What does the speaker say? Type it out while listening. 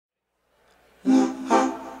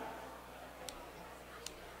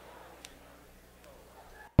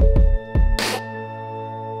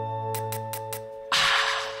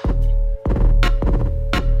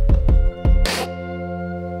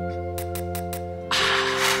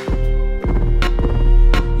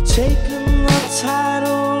Taking the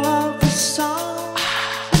title of the song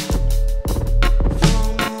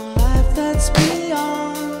from a life that's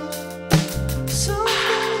beyond,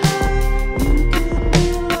 something that you can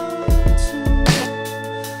belong to.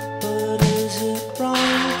 But is it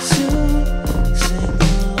wrong to sing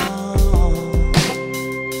along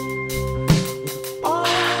with all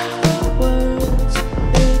the words?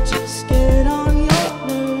 They just get on your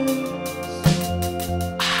nerves,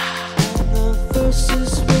 and the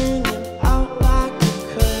verses ringing out like a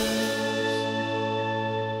curse.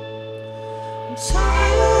 I'm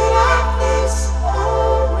tired of this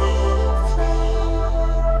old refrain.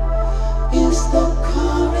 Is the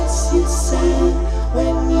chorus you sang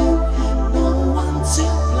when you had no one to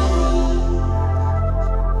blame,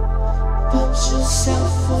 but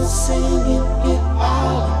yourself for singing it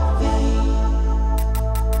all in vain?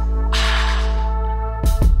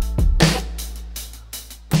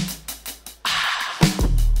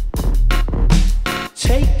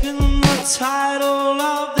 Taking the title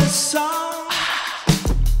of this song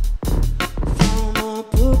from a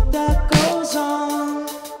book that goes on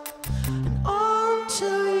and on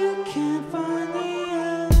till you can't find the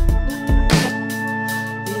ending.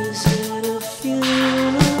 Is it a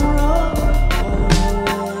funeral or a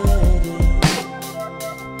wedding?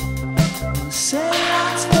 Say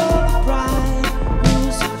that's for the bride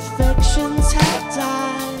whose affections have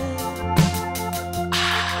died.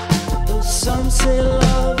 Though some say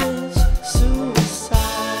love is suicide.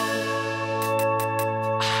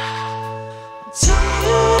 I'm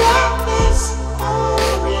tired of this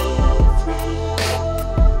old refrain.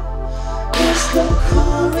 Is the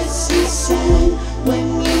chorus you sang when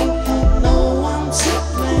you had no one to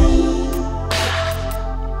blame,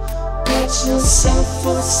 but yourself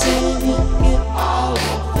for singing it all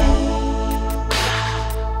in vain?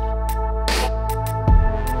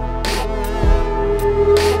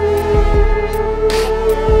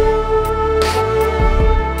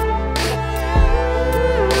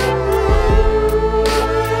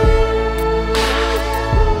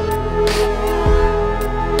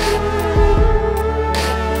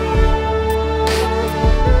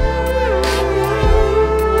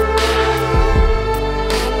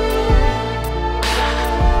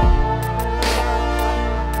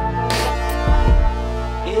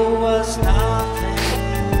 It was nothing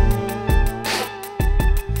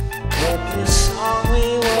but this song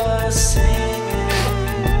we were singing.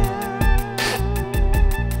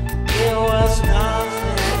 It was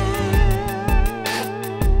nothing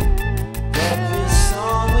but this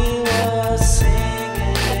song we were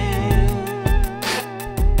singing.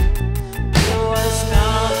 It was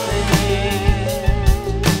nothing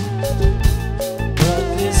but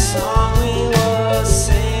this song we were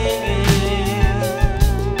singing.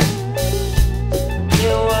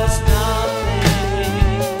 It was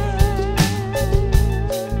nothing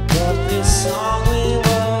but this song we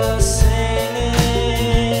were singing.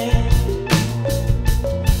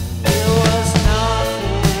 It was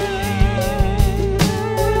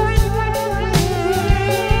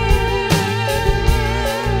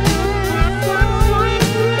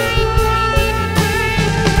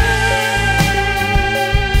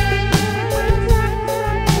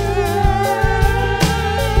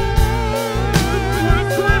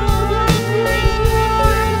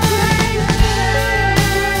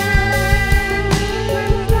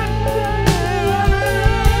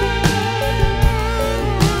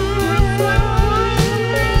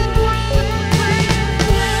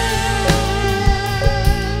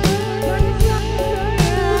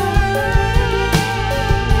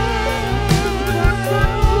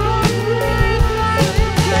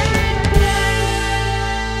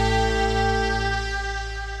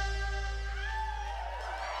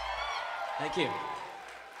Thank you.